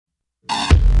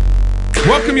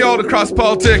Welcome y'all to Cross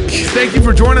Politic. Thank you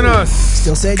for joining us.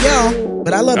 Still said y'all,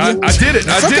 but I love you. I did it. It's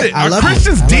I did okay. it. I Are love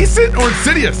Christians you. decent or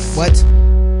insidious? What?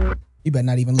 You better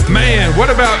not even look at Man, what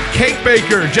about Cake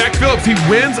Baker? Jack Phillips, he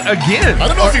wins again. I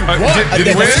don't know if he won. Did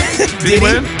he win? Did he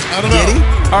win? I don't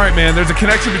know. All right, man, there's a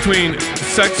connection between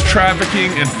sex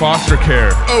trafficking and foster care.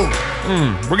 Oh.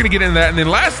 We're going to get into that. And then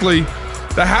lastly,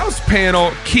 the House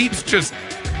panel keeps just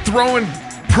throwing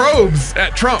probes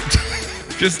at Trump.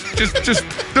 They're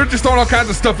just throwing all kinds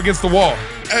of stuff against the wall.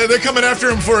 They're coming after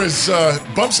him for his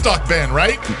bump stock ban,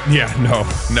 right? Yeah, no.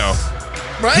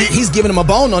 Right? He's giving him a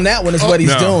bone on that one is what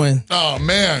he's doing. Oh,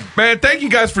 man. Man, thank you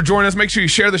guys for joining us. Make sure you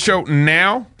share the show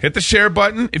now. Hit the share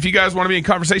button. If you guys want to be in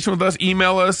conversation with us,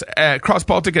 email us at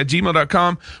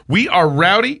crosspolitic@gmail.com. We are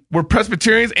rowdy. We're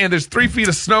Presbyterians, and there's 3 feet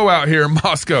of snow out here in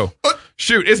Moscow.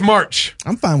 Shoot, it's March.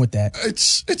 I'm fine with that.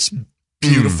 It's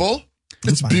beautiful.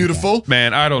 It's beautiful.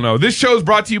 Man, I don't know. This show is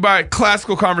brought to you by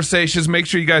Classical Conversations. Make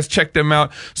sure you guys check them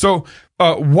out. So,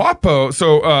 WAPO,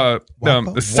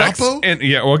 the sex, WAPO? and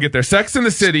we'll get there. Sex in the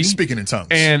City. Speaking in tongues.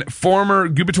 And former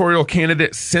gubernatorial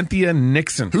candidate Cynthia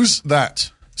Nixon. Who's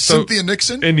that? Cynthia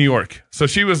Nixon? In New York. So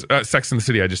she was Sex in the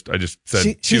City. I just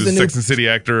said she was a Sex in the City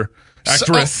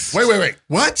actress. Wait.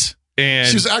 What? And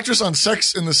she was an actress on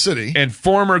Sex in the City. And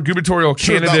former gubernatorial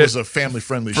candidate. That was a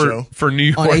family-friendly show. For New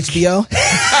York. On HBO?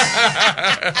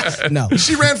 No.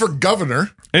 She ran for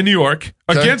governor. In New York.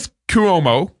 Against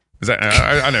Cuomo. Is that,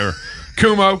 I never.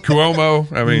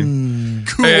 Cuomo. I mean.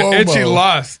 Cuomo. And she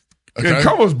lost. Okay. And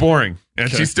Cuomo's boring.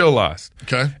 And she still lost.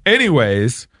 Okay.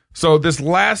 Anyways, so this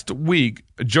last week,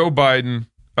 Joe Biden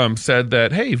said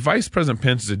that, hey, Vice President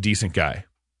Pence is a decent guy.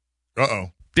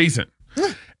 Uh-oh. Decent.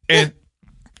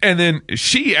 And then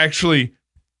she actually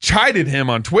chided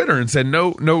him on Twitter and said,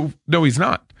 no, he's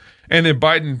not. And then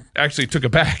Biden actually took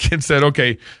it back and said,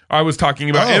 okay, I was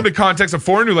talking about in the context of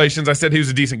foreign relations, I said he was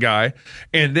a decent guy.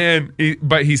 And then,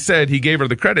 he said, he gave her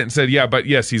the credit and said, yeah, but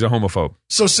yes, he's a homophobe.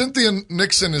 So Cynthia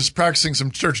Nixon is practicing some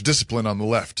church discipline on the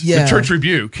left. Yeah. The church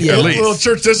rebuke, Yeah. at least. A little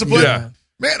church discipline. Yeah.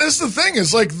 Man, that's the thing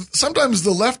is like sometimes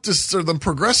the leftists or the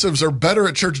progressives are better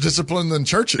at church discipline than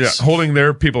churches. Yeah, holding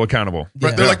their people accountable.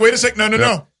 Right? They're like, wait a sec,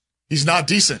 no. He's not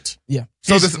decent. Yeah.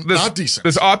 So He's this not decent.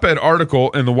 This op-ed article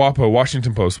in the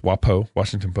Washington Post. Come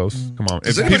on.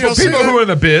 Does If anybody else say people that? who are in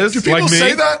the biz, Do people like me,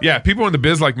 say that? Yeah, people in the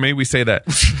biz like me, we say that.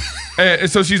 And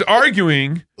so she's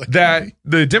arguing that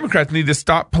the Democrats need to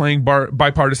stop playing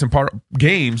bipartisan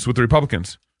games with the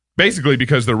Republicans, basically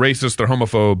because they're racist, they're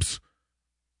homophobes,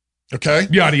 Okay.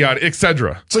 yada yada,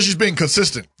 etc. So she's being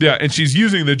consistent. Yeah, and she's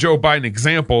using the Joe Biden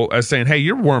example as saying, "Hey,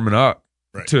 you're warming up."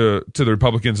 Right. To the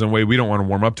Republicans in a way we don't want to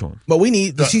warm up to them. But we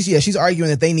need, she's arguing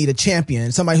that they need a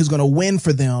champion, somebody who's going to win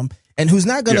for them and who's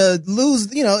not going to lose,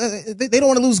 they don't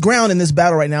want to lose ground in this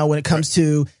battle right now when it comes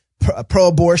to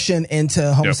pro-abortion and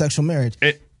to homosexual marriage.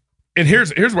 And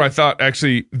here's where I thought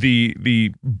actually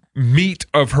the meat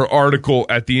of her article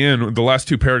at the end, the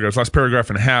last paragraph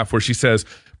and a half, where she says,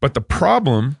 but the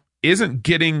problem isn't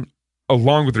getting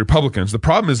along with the Republicans. The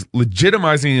problem is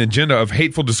legitimizing an agenda of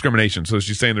hateful discrimination. So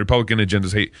she's saying the Republican agenda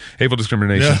is hateful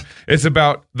discrimination. Yeah. It's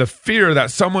about the fear that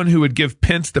someone who would give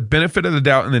Pence the benefit of the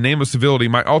doubt in the name of civility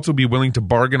might also be willing to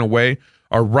bargain away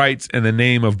our rights in the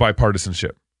name of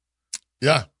bipartisanship.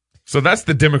 Yeah. So that's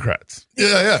the Democrats.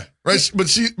 Yeah. Right. But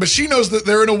she knows that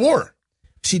they're in a war.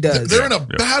 She does. They're in a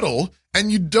battle,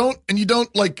 and you don't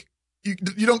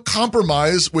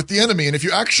compromise with the enemy. And if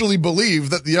you actually believe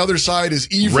that the other side is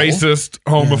evil, Racist,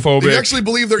 homophobic, if you actually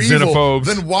believe they're evil, xenophobes,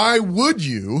 then why would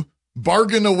you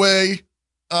bargain away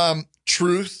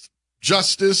truth,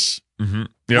 justice,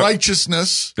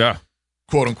 righteousness,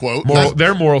 quote unquote,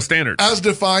 their moral standards, as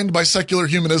defined by secular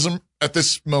humanism at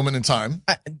this moment in time?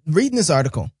 Reading this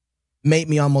article made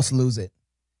me almost lose it.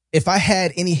 If I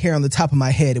had any hair on the top of my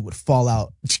head, it would fall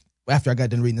out after I got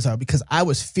done reading this article because I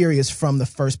was furious from the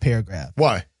first paragraph.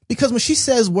 Why? Because when she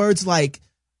says words like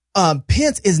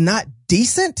Pence is not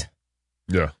decent,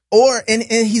 or and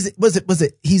he's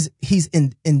insidious,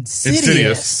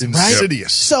 right?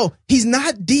 Insidious. So he's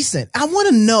not decent. I want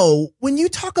to know, when you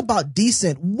talk about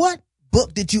decent, what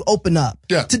book did you open up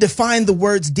to define the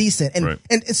words decent? And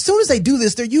and as soon as they do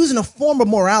this, they're using a form of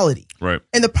morality. Right.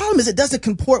 And the problem is it doesn't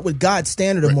comport with God's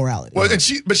standard of morality. Well, and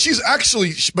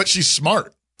she's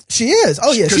smart. She is.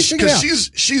 Oh yeah, she's taken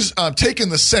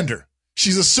the sender.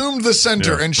 She's assumed the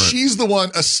center, and she's the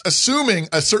one assuming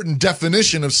a certain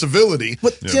definition of civility,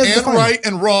 and right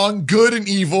and wrong, good and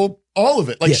evil, all of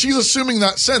it. Like she's assuming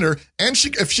that center, and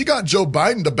if she got Joe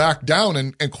Biden to back down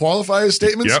and qualify his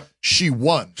statements, she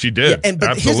won. She did.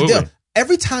 But here's the deal.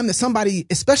 every time that somebody,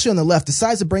 especially on the left,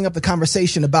 decides to bring up the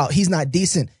conversation about he's not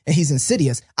decent and he's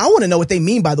insidious, I want to know what they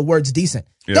mean by the words decent.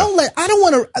 Yeah. I don't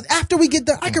want to, after we get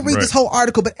there, I can read this whole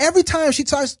article, but every time she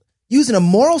starts using a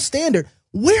moral standard,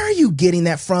 where are you getting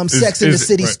that from? Sex in the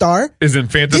City star? Is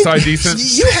infanticide decent?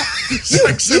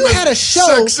 You had a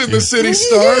show. Sex in the City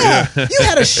star? Yeah. You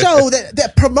had a show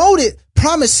that promoted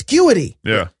promiscuity.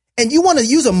 Yeah. And you want to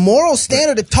use a moral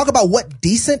standard to talk about what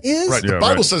decent is? Right. The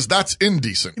Bible says that's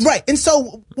indecent. Right. And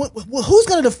so who's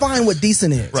going to define what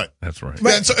decent is? Right. That's right.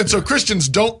 Yeah, and so Christians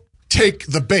don't take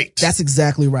the bait. That's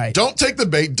exactly right. Don't take the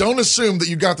bait. Don't assume that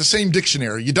you got the same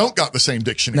dictionary. You don't got the same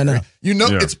dictionary. No. You know,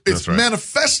 it's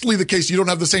manifestly the case you don't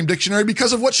have the same dictionary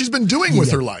because of what she's been doing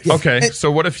with her life. Yeah. Okay.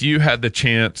 So what if you had the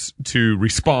chance to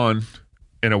respond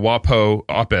in a WAPO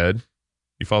op-ed?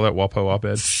 You follow that WAPO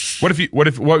op-ed?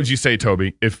 What would you say,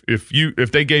 Toby,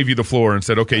 if they gave you the floor and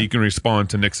said, okay, you can respond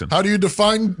to Nixon? How do you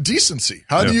define decency?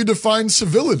 How do you define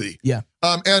civility? Yeah.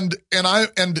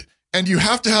 And you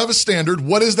have to have a standard.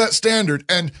 What is that standard?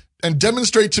 And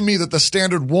demonstrate to me that the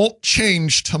standard won't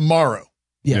change tomorrow.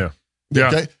 Yeah.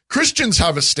 Okay. Christians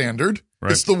have a standard.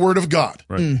 Right. It's the word of God.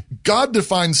 Right. God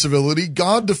defines civility.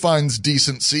 God defines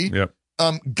decency. Yep.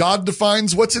 God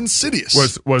defines what's insidious.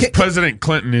 Was President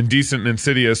Clinton indecent and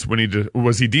insidious when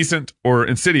was he decent or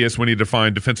insidious when he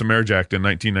defined Defense of Marriage Act in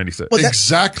 1996? Well,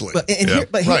 exactly.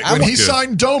 When he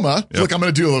signed DOMA, look, I'm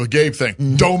going to do a little Gabe thing.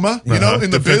 DOMA, in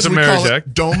the Defense biz we call Act.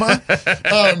 it DOMA.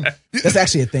 That's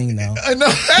actually a thing now. I know.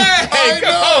 I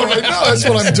know. That's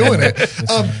what I'm doing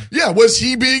it. Was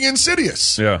he being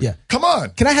insidious? Yeah. Come on.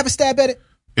 Can I have a stab at it?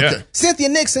 Yeah. Okay. Cynthia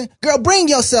Nixon, girl, bring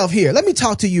yourself here. Let me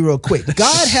talk to you real quick.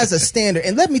 God has a standard,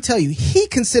 and let me tell you, he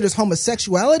considers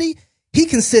homosexuality, he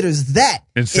considers that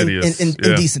insidious,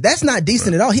 indecent. That's not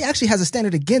decent at all. He actually has a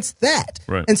standard against that.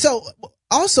 Right. And so,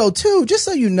 also, too, just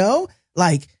so you know,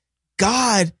 like,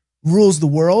 God rules the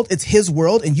world. It's his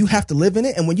world, and you have to live in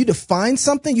it. And when you define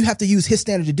something, you have to use his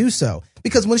standard to do so.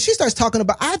 Because when she starts talking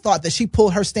about, I thought that she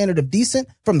pulled her standard of decent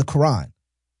from the Quran.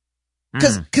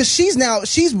 Because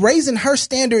she's raising her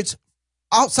standards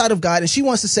outside of God, and she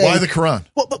wants to say, why the Quran?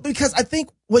 Well, but because I think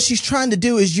what she's trying to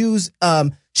do is use,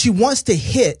 she wants to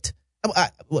hit,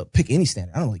 pick any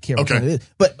standard. I don't really care what it is,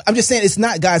 but I'm just saying it's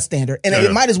not God's standard, and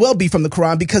it might as well be from the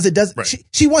Quran because it does. Right.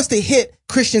 She wants to hit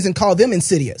Christians and call them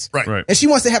insidious, right? And she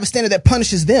wants to have a standard that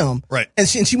punishes them, right? And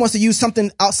she wants to use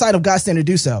something outside of God's standard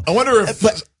to do so. I wonder if.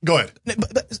 Go ahead.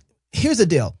 But here's the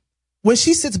deal. When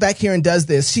she sits back here and does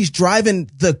this, she's driving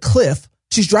the cliff.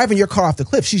 She's driving your car off the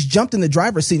cliff. She's jumped in the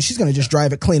driver's seat and she's going to just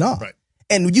drive it clean off. Right.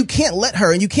 And you can't let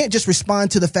her, and you can't just respond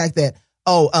to the fact that,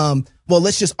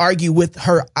 let's just argue with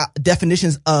her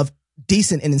definitions of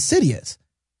decent and insidious.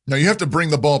 No, you have to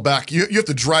bring the ball back. You have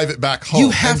to drive it back home.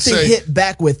 You have to hit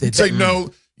back with it. Say,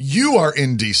 no, you are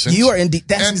indecent. You are indecent.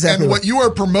 That's exactly what you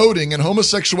are promoting in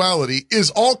homosexuality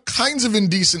is all kinds of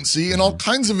indecency and all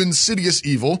kinds of insidious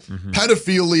evil,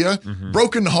 pedophilia,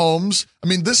 broken homes. I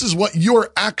mean, this is what you're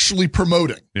actually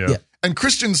promoting. Yeah. And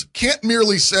Christians can't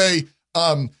merely say,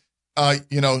 now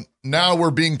we're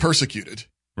being persecuted.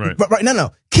 Right.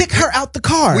 No. Kick her out the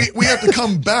car. We have to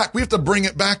come back. We have to bring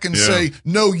it back and say,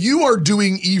 no, you are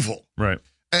doing evil. Right.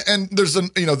 And there's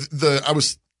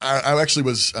I actually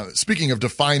was, speaking of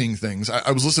defining things,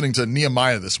 I was listening to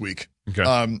Nehemiah this week,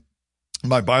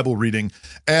 my Bible reading,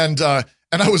 and I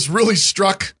was really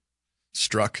struck,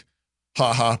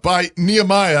 by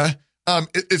Nehemiah.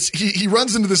 He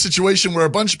runs into the situation where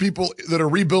a bunch of people that are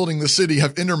rebuilding the city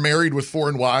have intermarried with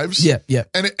foreign wives. Yeah.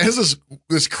 And it has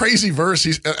this crazy verse.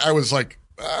 I was like,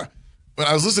 when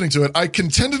I was listening to it, I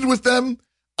contended with them,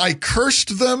 I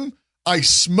cursed them, I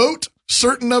smote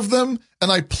certain of them,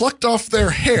 and I plucked off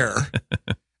their hair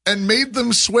and made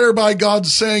them swear by God,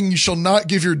 saying, you shall not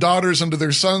give your daughters unto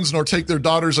their sons, nor take their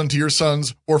daughters unto your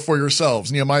sons or for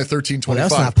yourselves. Nehemiah 13:25. Well,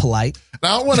 that's not polite.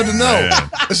 Now I wanted to know,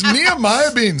 is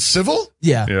Nehemiah being civil?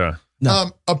 Yeah.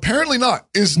 No. Apparently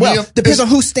not. Depends on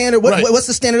whose standard. What's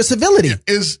the standard of civility?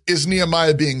 Is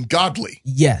Nehemiah being godly?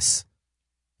 Yes.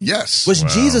 Was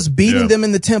Jesus beating them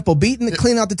in the temple,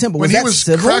 cleaning out the temple? When he was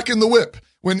civil? cracking the whip,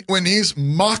 when he's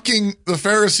mocking the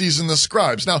Pharisees and the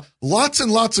scribes. Now, lots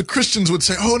and lots of Christians would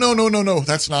say, oh, no,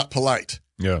 that's not polite.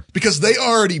 Yeah. Because they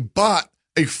already bought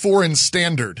a foreign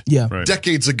standard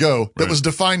decades ago that was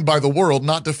defined by the world,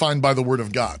 not defined by the word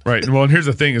of God. Right. Well, and here's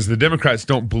the thing is the Democrats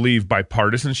don't believe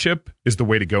bipartisanship is the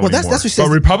way to go anymore. That's what she says.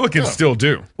 But Republicans still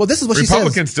do. Well, this is what she says.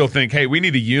 Republicans still think, hey, we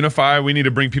need to unify. We need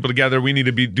to bring people together. We need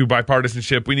to do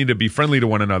bipartisanship. We need to be friendly to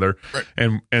one another. Right.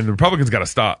 And the Republicans got to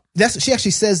stop. She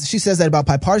actually says, that about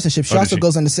bipartisanship. She also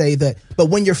goes on to say that, but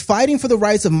when you're fighting for the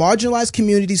rights of marginalized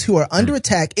communities who are under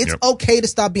attack, it's okay to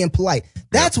stop being polite.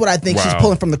 That's what I think she's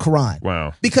pulling from the Quran.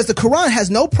 Wow. Because the Quran has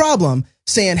no problem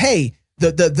saying, hey,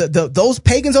 those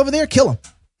pagans over there, kill them.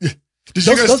 Did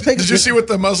you see what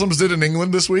the Muslims did in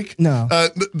England this week? No.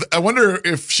 I wonder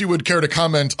if she would care to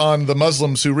comment on the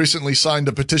Muslims who recently signed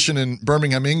a petition in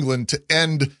Birmingham, England to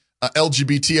end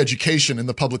LGBT education in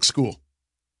the public school.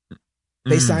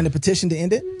 They signed a petition to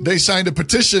end it? They signed a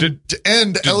petition to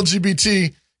end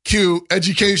LGBTQ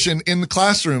education in the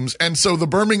classrooms. And so the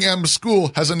Birmingham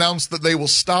school has announced that they will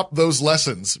stop those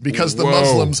lessons because the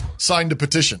Muslims signed a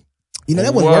petition. You know,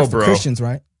 that wouldn't work for Christians,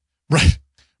 right? Right.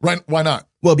 Why not?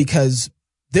 Well, because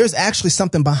there's actually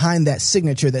something behind that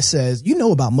signature that says, you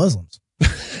know about Muslims.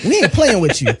 We ain't playing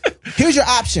with you. Here's your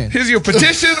option. Here's your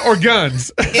petition or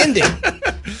guns. End it.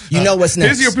 You know what's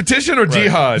next. Here's your petition or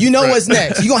jihad. You know what's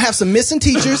next. You're going to have some missing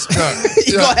teachers.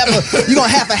 You're going to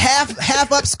have a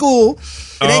half up school.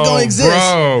 It ain't going to exist.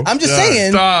 Bro. I'm just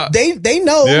saying, Stop. they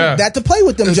know that to play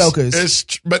with them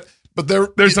jokers. But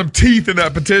there's some teeth in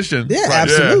that petition. Yeah,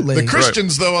 absolutely. The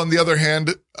Christians, though, on the other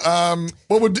hand,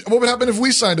 what would happen if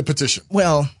we signed a petition?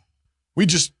 Well,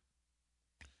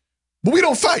 but we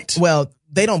don't fight. Well,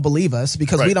 they don't believe us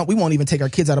because we won't even take our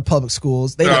kids out of public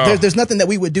schools. There's nothing that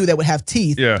we would do that would have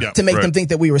teeth to make them think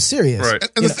that we were serious. Right.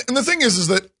 And the thing is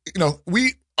that,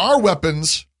 our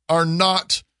weapons are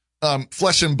not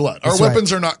flesh and blood. Our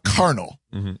weapons are not carnal.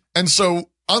 Mm-hmm. And so,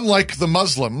 unlike the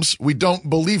Muslims, we don't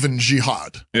believe in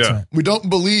jihad. Yeah. Right. We don't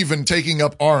believe in taking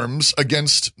up arms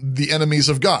against the enemies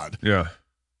of God. Yeah.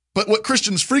 But what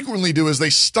Christians frequently do is they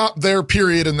stop their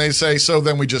period and they say, so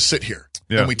then we just sit here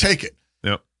and we take it.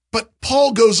 Yeah. But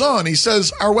Paul goes on. He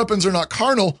says, our weapons are not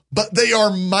carnal, but they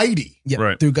are mighty. Yep,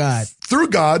 right. Through God. Through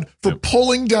God for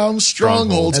pulling down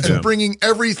strongholds and bringing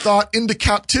every thought into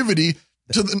captivity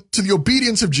to the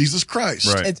obedience of Jesus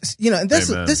Christ. Right. And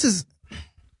this is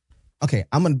okay.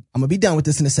 I'm gonna be done with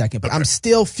this in a second, but I'm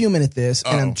still fuming at this,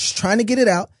 and I'm just trying to get it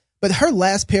out. But her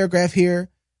last paragraph here,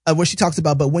 where she talks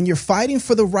about, but when you're fighting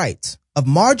for the rights of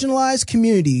marginalized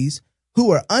communities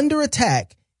who are under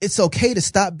attack, it's okay to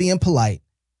stop being polite.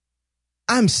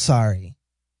 I'm sorry.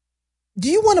 Do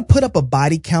you want to put up a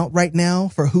body count right now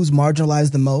for who's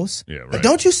marginalized the most? Yeah, right.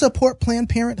 Don't you support Planned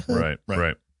Parenthood?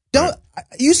 Right. Don't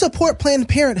you support Planned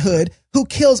Parenthood, who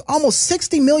kills almost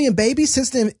 60 million babies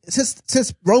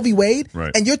since Roe v. Wade?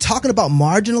 Right. And you're talking about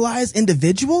marginalized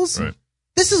individuals? Right.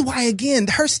 This is why, again,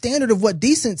 her standard of what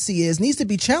decency is needs to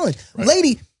be challenged. Right.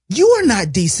 Lady, you are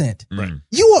not decent. Right.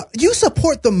 You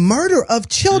support the murder of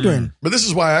children. But this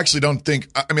is why I actually don't think,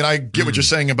 I get what you're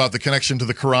saying about the connection to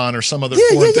the Quran or some other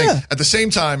foreign thing. At the same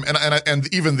time,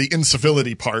 and even the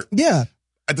incivility part. Yeah.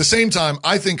 At the same time,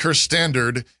 I think her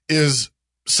standard is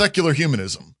secular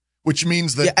humanism, which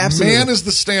means that man is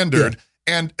the standard. Yeah.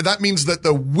 And that means that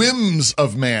the whims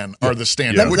of man are the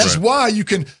standard, which is why you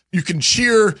can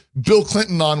cheer Bill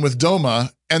Clinton on with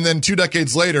DOMA and then 2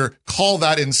 decades later call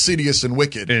that insidious and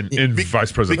wicked. In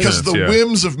Vice President because Pence, the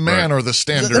whims of man are the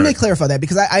standard. Let me clarify that,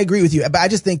 because I agree with you, but I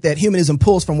just think that humanism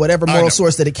pulls from whatever moral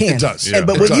source that it can. It does.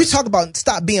 But when you talk about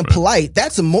stop being polite,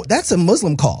 that's a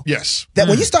Muslim call. Yes. That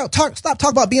when you stop talking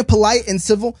about being polite and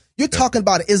civil, you're talking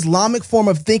about an Islamic form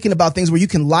of thinking about things where you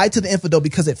can lie to the infidel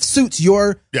because it suits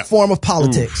your form of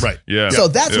politics. Right. Yeah. So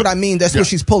that's what I mean. That's what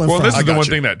she's pulling from. Well, this is the one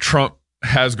thing that Trump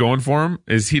has going for him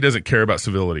is he doesn't care about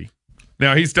civility.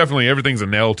 Now he's definitely everything's a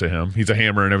nail to him. He's a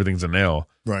hammer and everything's a nail.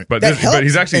 Right. But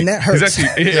he's actually and that hurts.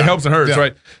 It helps and hurts,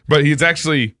 right? But he's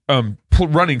actually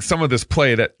running some of this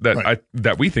play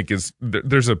that we think is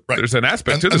there's an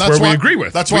aspect to this where we agree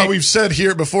with. That's why we've said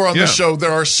here before on this show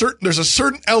there's a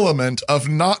certain element of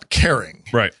not caring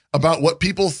about what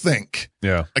people think.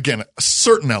 Yeah. Again, a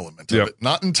certain element of it,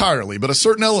 not entirely, but a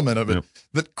certain element of it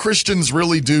that Christians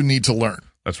really do need to learn.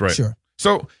 That's right. Sure.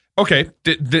 So, okay,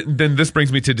 then this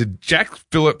brings me to, did Jack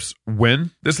Phillips win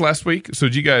this last week? So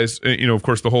did you guys, of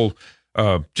course, the whole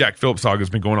Jack Phillips saga has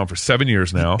been going on for 7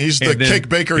 years now. He's the cake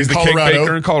baker in Colorado. He's the cake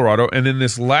baker in Colorado. And then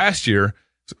this last year,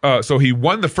 so he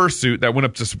won the first suit that went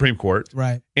up to Supreme Court.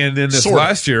 Right. And then this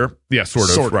last year, sort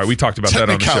of. Right. We talked about that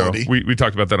on the show. We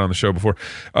talked about that on the show before.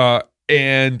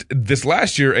 And this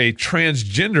last year, a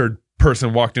transgendered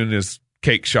person walked in his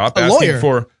cake shop asking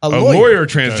for a lawyer,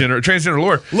 transgender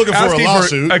lawyer, looking for a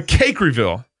lawsuit, a cake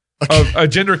reveal, a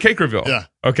gender cake reveal. Yeah.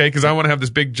 Okay. Because I want to have this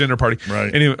big gender party.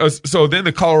 Right. Anyway, so then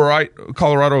the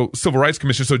Colorado Civil Rights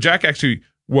Commission. So Jack actually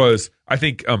was, I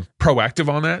think, proactive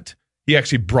on that. He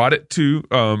actually brought it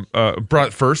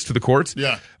first to the courts.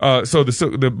 Yeah.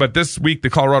 But this week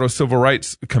the Colorado Civil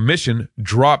Rights Commission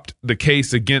dropped the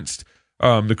case against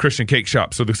the Christian cake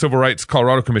shop. So the Civil Rights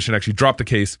Colorado Commission actually dropped the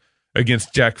case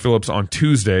against Jack Phillips on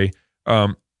Tuesday.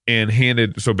 and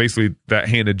handed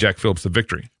Jack Phillips the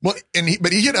victory. Well,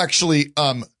 but he had actually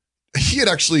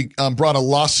brought a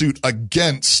lawsuit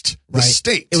against the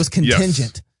state. It was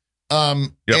contingent.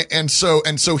 Yes.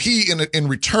 And so he in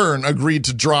return agreed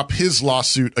to drop his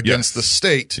lawsuit against the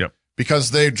state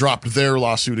because they dropped their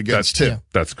lawsuit against him. Yeah.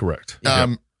 That's correct.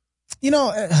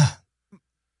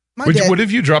 Would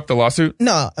have you dropped the lawsuit?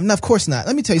 No, of course not.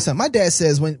 Let me tell you something. My dad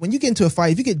says when you get into a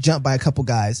fight, if you get jumped by a couple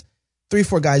guys,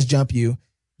 3-4 guys jump you,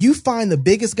 you find the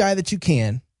biggest guy that you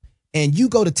can, and you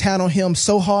go to town on him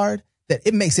so hard that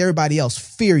it makes everybody else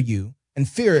fear you and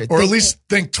fear it. Or at least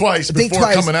think twice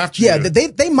before coming after you. Yeah,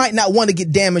 they might not want to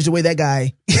get damaged the way that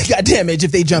guy got damaged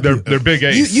if they jump you. They're big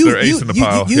ace. They're ace in the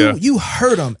pile. You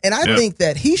hurt them. And I think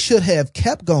that he should have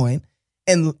kept going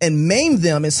and maimed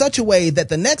them in such a way that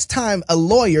the next time a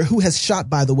lawyer who has shot,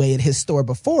 by the way, at his store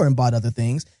before and bought other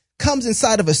things, comes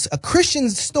inside of a Christian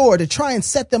store to try and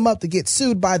set them up to get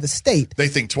sued by the state. They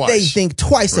think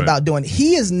twice. About doing it.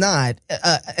 He is not,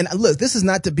 and look, this is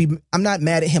not to be, I'm not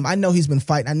mad at him. I know he's been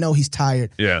fighting. I know he's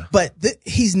tired. Yeah. But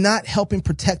he's not helping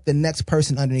protect the next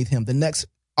person underneath him, the next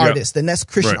artist, the next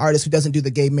Christian artist who doesn't do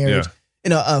the gay marriage,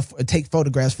 take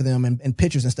photographs for them and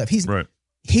pictures and stuff.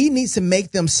 He needs to make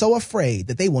them so afraid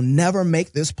that they will never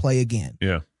make this play again.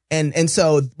 Yeah. And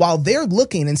so while they're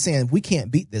looking and saying, we can't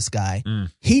beat this guy,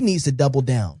 he needs to double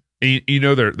down. You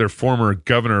know, their former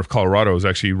governor of Colorado is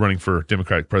actually running for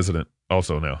Democratic president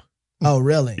also now. Oh,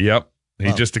 really? Yep.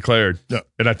 He just declared. Yep.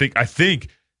 And I think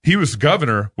he was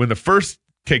governor when the first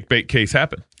cake bake case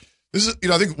happened. This is,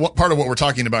 I think part of what we're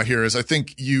talking about here is I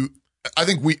think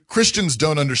we Christians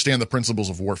don't understand the principles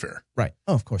of warfare. Right.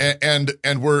 Oh, of course. And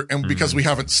because we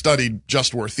haven't studied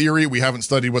just war theory, we haven't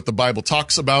studied what the Bible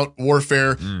talks about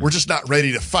warfare. We're just not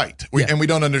ready to fight. And we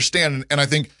don't understand. And I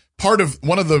think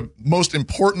one of the most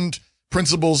important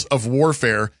principles of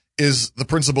warfare is the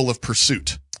principle of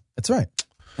pursuit. That's right.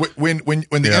 When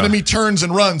the enemy turns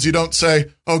and runs, you don't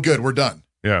say, "Oh, good, we're done."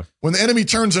 Yeah. When the enemy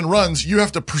turns and runs, you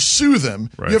have to pursue them.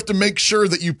 Right. You have to make sure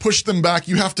that you push them back.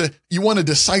 You want a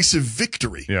decisive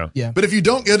victory. Yeah. But if you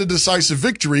don't get a decisive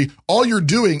victory, all you're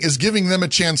doing is giving them a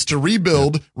chance to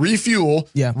rebuild, refuel,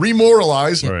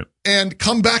 remoralize, and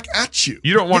come back at you.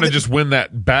 You don't want to just win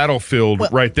that battlefield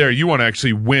right there. You want to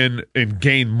actually win and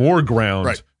gain more ground.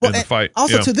 Right. In the fight.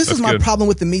 Also, too, this is my problem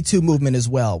with the Me Too movement as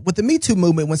well. With the Me Too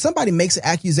movement, when somebody makes an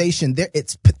accusation,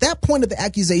 it's at that point of the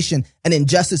accusation, an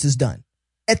injustice is done.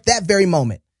 At that very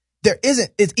moment,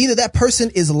 it's either that person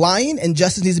is lying and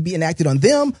justice needs to be enacted on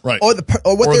them, or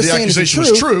what they're saying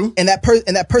is true, and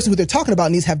that person who they're talking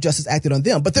about needs to have justice acted on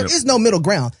them. But there is no middle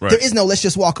ground. Right. There is no let's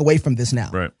just walk away from this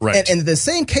now. Right. And the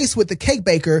same case with the cake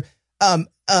baker,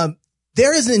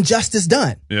 there is an injustice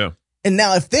done. Yeah. And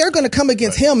now if they're going to come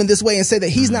against him in this way and say that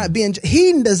he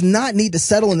does not need to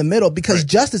settle in the middle because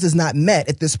justice is not met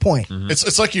at this point. Mm-hmm.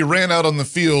 It's like he ran out on the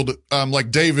field like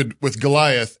David with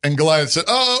Goliath, and Goliath said,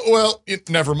 "Oh, well,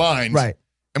 never mind." Right.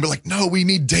 And we're like, "No, we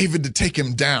need David to take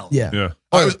him down." Yeah.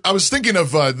 I was thinking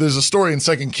of there's a story in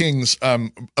 2 Kings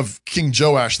of King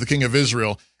Joash, the king of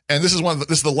Israel. And this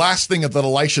is the last thing that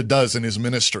Elisha does in his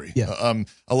ministry. Yeah.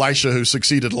 Elisha, who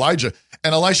succeeded Elijah.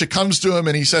 And Elisha comes to him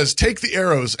and he says, "Take the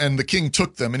arrows." And the king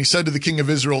took them. And he said to the king of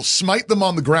Israel, "Smite them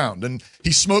on the ground." And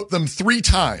he smote them 3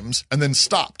 times and then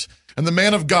stopped. And the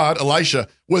man of God, Elisha,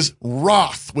 was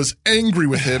wroth, was angry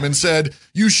with him and said,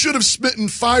 "You should have smitten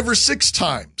 5 or 6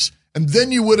 times. And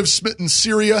then you would have smitten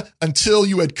Syria until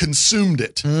you had consumed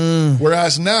it.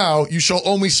 Whereas now you shall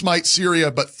only smite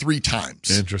Syria but 3 times.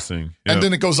 Interesting. Yep. And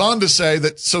then it goes on to say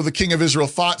that so the king of Israel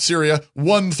fought Syria,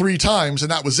 won 3 times,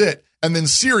 and that was it. And then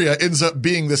Syria ends up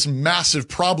being this massive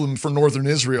problem for northern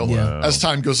Israel as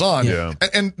time goes on. Yeah.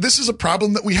 And this is a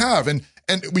problem that we have. And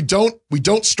we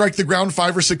don't strike the ground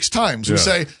 5 or 6 times. We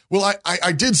say, well,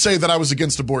 I did say that I was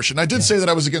against abortion. I did say that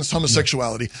I was against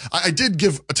homosexuality. I did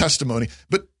give a testimony,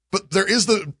 but there is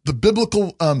the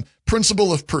biblical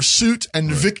principle of pursuit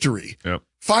and victory. Yep.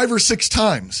 5 or 6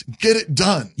 times, get it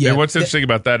done. Yeah. And what's interesting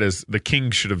about that is the king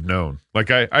should have known.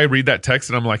 Like I read that text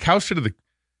and I'm like, how should he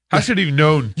have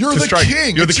known? You're the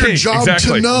king. You're it's the your job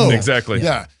exactly. to know. Exactly.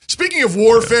 Yeah. Speaking of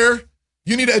warfare,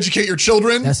 you need to educate your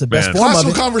children. That's the best form of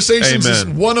Classical it. Conversations is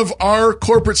one of our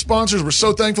corporate sponsors. We're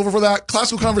so thankful for that.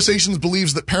 Classical Conversations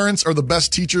believes that parents are the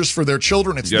best teachers for their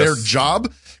children. It's their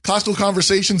job. Classical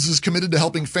Conversations is committed to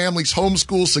helping families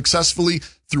homeschool successfully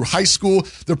through high school.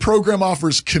 The program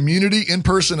offers community,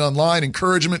 in-person, online,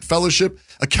 encouragement, fellowship,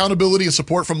 accountability, and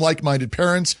support from like-minded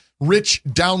parents, rich,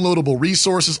 downloadable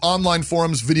resources, online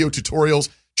forums, video tutorials,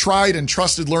 tried and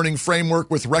trusted learning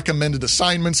framework with recommended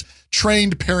assignments,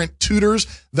 trained parent tutors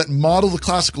that model the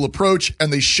classical approach,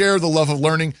 and they share the love of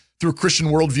learning through a Christian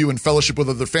worldview and fellowship with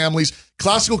other families.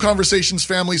 Classical Conversations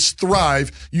families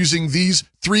thrive using these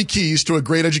 3 keys to a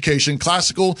great education: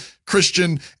 classical,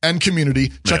 Christian, and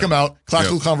community. Check them out,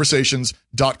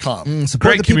 classicalconversations.com. Support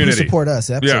Great the people community. who support us.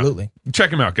 Absolutely. Yeah. Check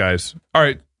them out, guys. All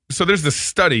right. So there's this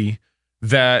study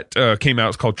that came out.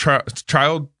 It's called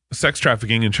Child Sex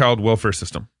Trafficking and Child Welfare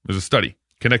System. There's a study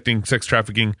connecting sex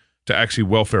trafficking to actually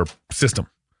welfare system.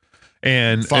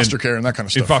 And foster care and that kind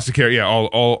of stuff. Foster care, yeah,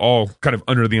 all kind of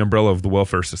under the umbrella of the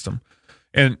welfare system.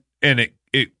 And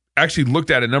it actually looked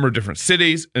at a number of different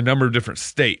cities, a number of different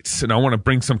states. And I want to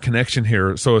bring some connection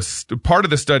here. So part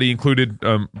of the study included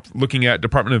looking at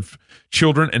Department of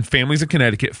Children and Families of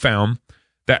Connecticut found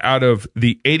that out of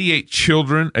the 88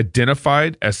 children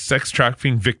identified as sex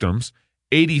trafficking victims,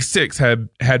 86 had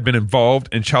been involved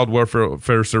in child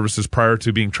welfare services prior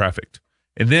to being trafficked.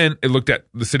 And then it looked at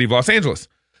the city of Los Angeles.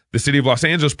 The city of Los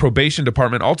Angeles probation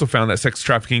department also found that sex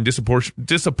trafficking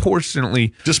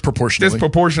disproportionately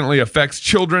affects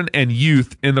children and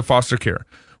youth in the foster care,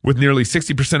 with nearly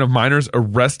 60% of minors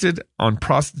arrested on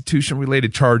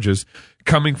prostitution-related charges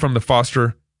coming from the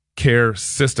foster care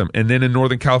system. And then in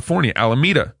Northern California,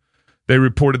 Alameda, they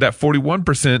reported that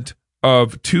 41%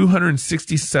 of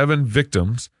 267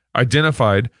 victims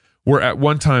identified were at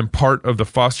one time part of the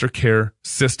foster care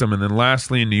system. And then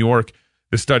lastly, in New York,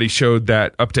 the study showed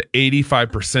that up to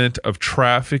 85% of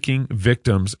trafficking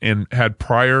victims and had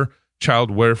prior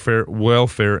child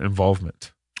welfare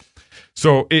involvement.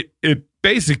 So it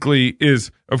basically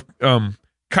is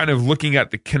kind of looking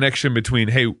at the connection between,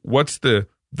 hey, what's the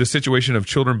situation of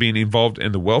children being involved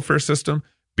in the welfare system,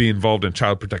 being involved in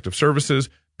child protective services,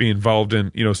 being involved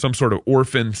in, some sort of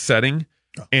orphan setting,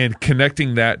 and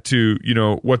connecting that to,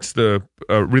 what's the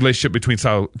relationship between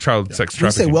child sex trafficking. When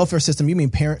you say welfare system, you mean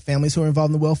families who are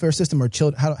involved in the welfare system, or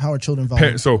children? How are children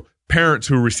involved? So parents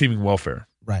who are receiving welfare.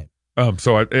 Right.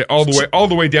 So all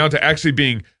the way down to actually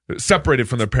being separated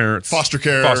from their parents. Foster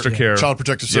care, child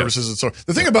protective services. And so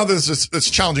the thing about this that's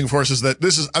challenging for us is that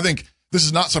I think this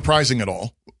is not surprising at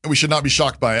all. We should not be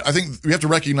shocked by it. I think we have to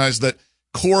recognize that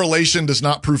correlation does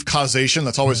not prove causation.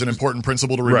 That's always an important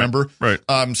principle to remember. Right.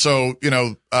 I'll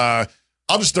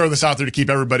just throw this out there to keep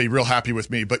everybody real happy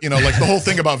with me. But, like the whole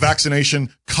thing about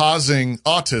vaccination causing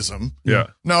autism. Yeah.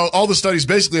 No, all the studies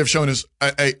basically have shown is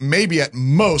a maybe at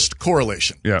most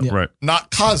correlation. Yeah. Right. Not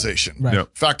causation. Right. Yeah. In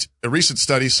fact, a recent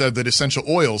study said that essential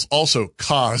oils also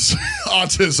cause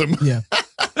autism. Yeah.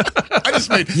 I just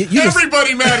made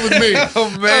everybody mad with me. Oh,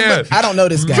 man. I don't know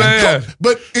this guy. Man.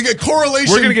 But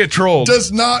correlation We're going to get trolled.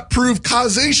 Does not prove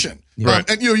causation. Right.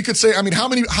 And, you could say, how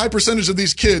many high percentage of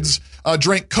these kids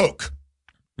drank Coke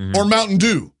or Mountain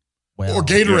Dew or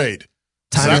Gatorade?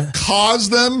 Does that cause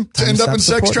them to end up in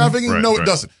sex trafficking? Right, no, right, it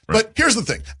doesn't. right. But here's the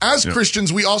thing. As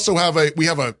Christians, we also have an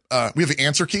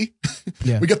answer key.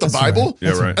 Yeah, we get the Bible. Right.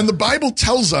 Yeah, right. And the Bible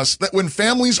tells us that when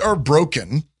families are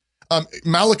broken,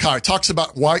 Malachi talks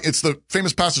about why it's the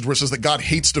famous passage where it says that God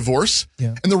hates divorce.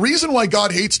 Yeah. And the reason why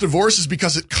God hates divorce is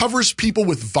because it covers people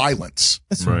with violence.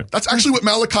 That's right. That's actually what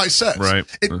Malachi says. Right.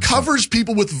 It covers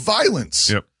people with violence.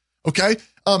 Yep. Okay.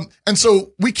 And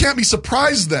so we can't be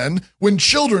surprised then when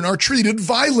children are treated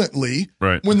violently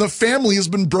when the family has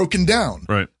been broken down.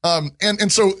 Right. But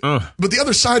the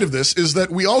other side of this is that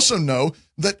we also know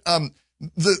that,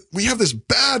 we have this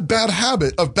bad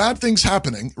habit of bad things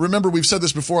happening. Remember, we've said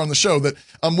this before on the show that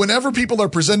whenever people are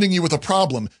presenting you with a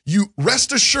problem, you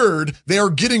rest assured they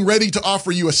are getting ready to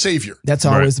offer you a savior. That's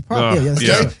always the problem.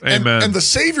 Yeah. Amen. And the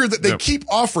savior that they keep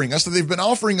offering us, that they've been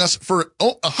offering us for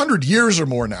 100 years or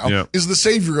more now, is the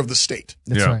savior of the state.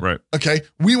 That's right. Okay,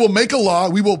 we will make a law,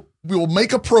 we will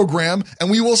make a program,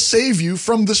 and we will save you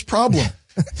from this problem.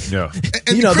 Yeah.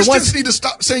 And Christians need to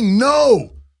stop saying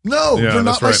no. No, you're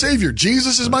not my savior.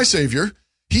 Jesus is my savior.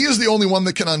 He is the only one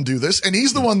that can undo this. And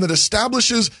he's the one that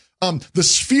establishes the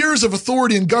spheres of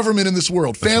authority and government in this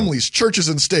world, families, churches,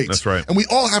 and states. That's right. And we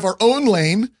all have our own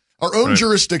lane, our own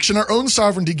jurisdiction, our own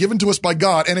sovereignty given to us by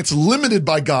God. And it's limited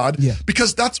by God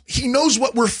because he knows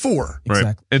what we're for. Right.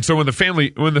 Exactly. And so when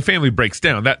the family breaks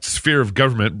down, that sphere of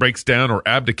government breaks down or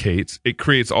abdicates, it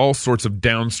creates all sorts of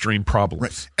downstream problems.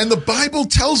 Right. And the Bible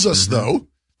tells us, though,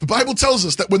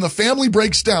 that when the family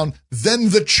breaks down,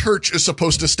 then the church is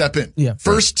supposed to step in. Yeah.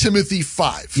 1 Timothy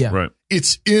 5. Yeah. Right.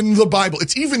 It's in the Bible.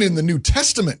 It's even in the New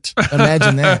Testament.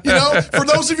 Imagine that. For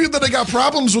those of you that have got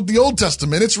problems with the Old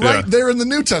Testament, it's right there in the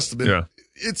New Testament. Yeah.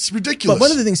 It's ridiculous. But one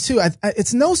of the things, too,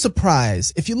 it's no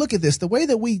surprise, if you look at this, the way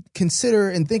that we consider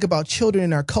and think about children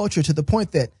in our culture to the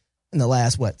point that in the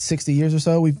last 60 years or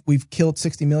so, we've killed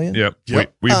 60 million. Yep.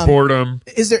 We board them.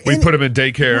 We put them in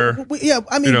daycare.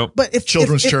 I mean, but if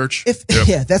children's church.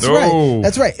 Yeah, that's right.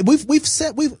 That's right. We've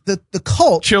set the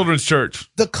cult. Children's church.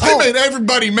 The cult. I made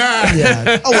everybody mad.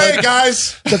 Yeah. Hey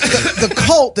guys. The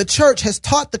cult. The church has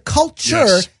taught the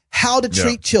culture how to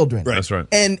treat children. Right. That's right.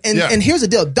 And here's the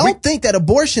deal. Don't think that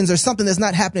abortions are something that's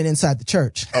not happening inside the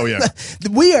church. Oh yeah.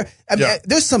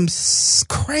 There's some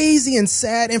crazy and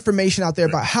sad information out there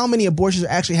about how many abortions are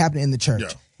actually happening in the church.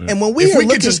 Yeah. And when we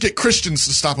could just get Christians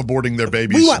to stop aborting their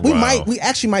babies, we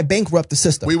actually might bankrupt the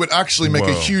system. We would actually make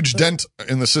a huge dent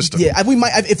in the system. Yeah, we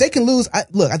might, if they can lose. I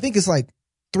think it's like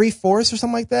 3/4 or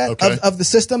something like that of the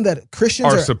system that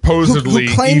Christians are supposedly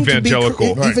who claim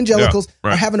evangelical. To be evangelicals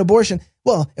are having abortion.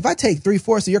 Well, if I take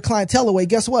 3/4 of your clientele away,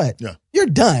 guess what? Yeah. You're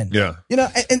done. Yeah.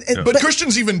 But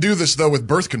Christians even do this though with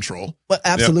birth control. But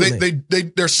absolutely.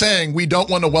 They're saying we don't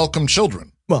want to welcome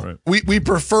children. Well, we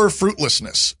prefer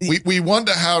fruitlessness. We want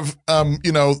to have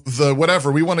the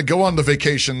whatever. We want to go on the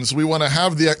vacations. We want to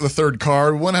have the third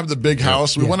car. We want to have the big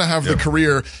house. We want to have the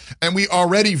career, and we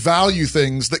already value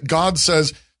things that God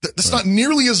says that's not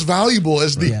nearly as valuable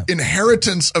as the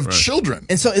inheritance of children.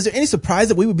 And so, is there any surprise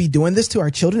that we would be doing this to our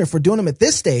children if we're doing them at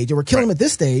this stage, or we're killing them at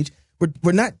this stage?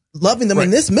 We're not loving them in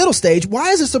this middle stage.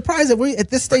 Why is it a surprise that we're at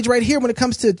this stage right here when it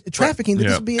comes to trafficking that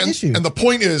this would be an issue? And the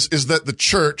point is that the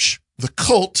church, the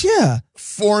cult,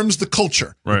 forms the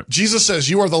culture. Right. Jesus says,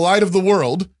 "You are the light of the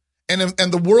world, and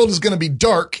the world is going to be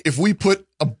dark if we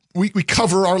we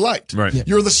cover our light. Right. Yeah.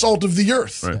 You're the salt of the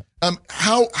earth. Right.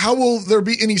 How will there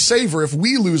be any savor if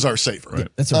we lose our savor? Right.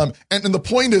 That's right. And the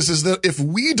point is that if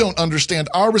we don't understand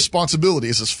our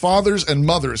responsibilities as fathers and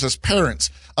mothers, as parents,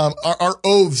 our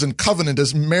oaths and covenant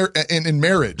as in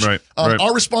marriage, right.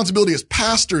 Our responsibility as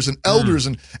pastors and elders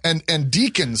and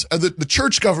deacons, the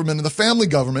church government and the family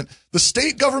government, the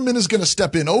state government is going to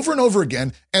step in over and over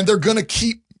again, and they're going to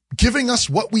keep giving us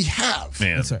what we have.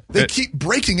 Man. That's right. They keep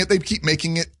breaking it. They keep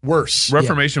making it worse.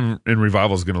 Reformation and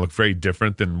revival is going to look very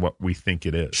different than what we think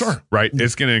it is. Sure. Right?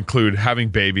 It's going to include having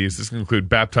babies. It's going to include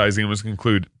baptizing them. It's going to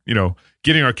include,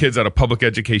 getting our kids out of public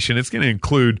education. It's going to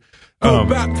include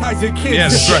baptizing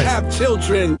kids to have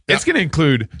children. It's going to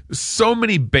include so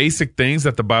many basic things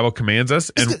that the Bible commands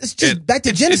us. And it's just back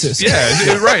to Genesis.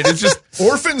 Right. It's just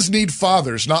orphans need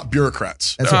fathers, not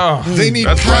bureaucrats. That's right. They need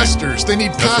pastors. Right. They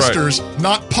need pastors,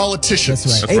 not politicians.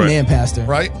 That's right. Amen, Pastor.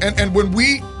 Right? And when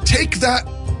we take that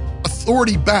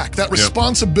authority back, that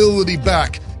responsibility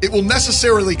back, it will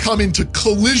necessarily come into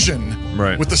collision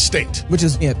with the state. Which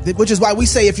is why we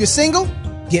say if you're single,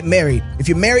 get married. If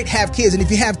you're married, have kids. And if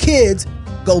you have kids,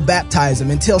 go baptize them.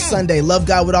 Until Sunday, love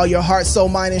God with all your heart, soul,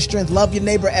 mind, and strength. Love your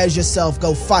neighbor as yourself.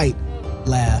 Go fight,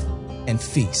 laugh, and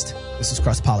feast. This is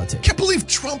Cross Politics. Can't believe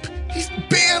Trump, he's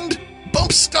banned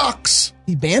bump stocks.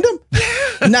 He banned them?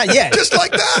 Not yet. Just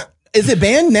like that. Is it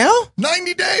banned now?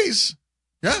 90 days.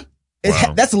 Yeah.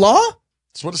 That's law?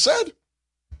 That's what it said.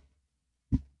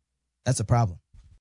 That's a problem.